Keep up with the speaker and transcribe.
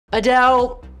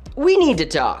Adele, we need to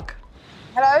talk.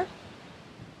 Hello?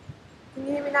 Can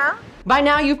you hear me now? By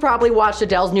now, you've probably watched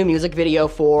Adele's new music video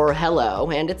for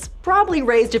Hello, and it's probably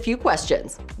raised a few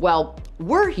questions. Well,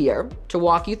 we're here to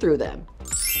walk you through them.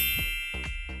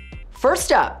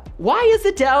 First up, why is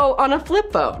Adele on a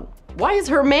flip phone? Why is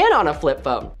her man on a flip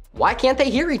phone? Why can't they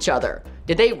hear each other?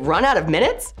 Did they run out of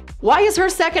minutes? Why is her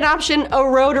second option a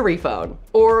rotary phone?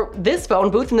 Or this phone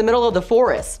booth in the middle of the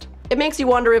forest? It makes you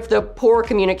wonder if the poor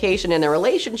communication in their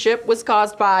relationship was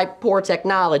caused by poor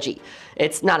technology.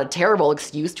 It's not a terrible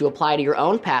excuse to apply to your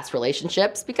own past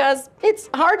relationships because it's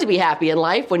hard to be happy in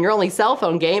life when your only cell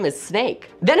phone game is Snake.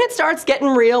 Then it starts getting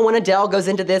real when Adele goes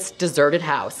into this deserted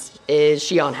house. Is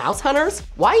she on House Hunters?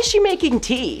 Why is she making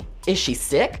tea? Is she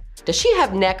sick? Does she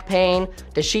have neck pain?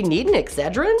 Does she need an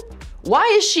Excedrin? Why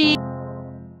is she...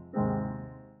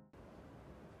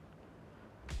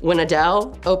 When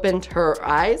Adele opened her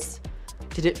eyes,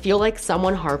 did it feel like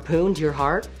someone harpooned your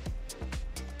heart?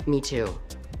 Me too.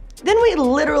 Then we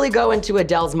literally go into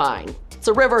Adele's mind. It's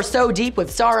a river so deep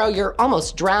with sorrow, you're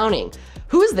almost drowning.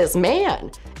 Who's this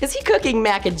man? Is he cooking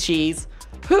mac and cheese?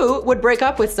 Who would break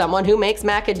up with someone who makes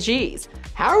mac and cheese?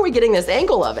 How are we getting this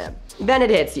angle of him? Then it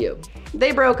hits you.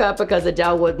 They broke up because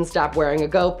Adele wouldn't stop wearing a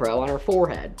GoPro on her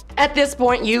forehead. At this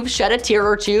point, you've shed a tear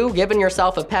or two, given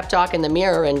yourself a pep talk in the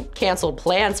mirror, and canceled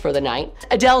plans for the night.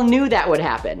 Adele knew that would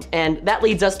happen, and that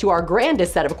leads us to our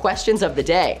grandest set of questions of the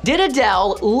day. Did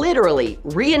Adele literally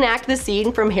reenact the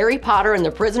scene from Harry Potter and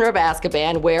the Prisoner of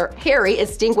Azkaban where Harry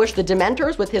extinguished the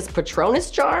Dementors with his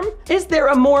Patronus charm? Is there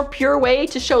a more pure way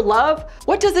to show love?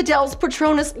 What does Adele's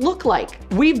Patronus look like?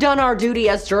 We've done our duty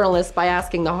as journalists by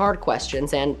asking the hard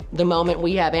questions, and the moment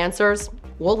we have answers,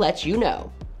 we'll let you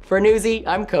know. For Newsy,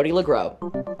 I'm Cody LeGros.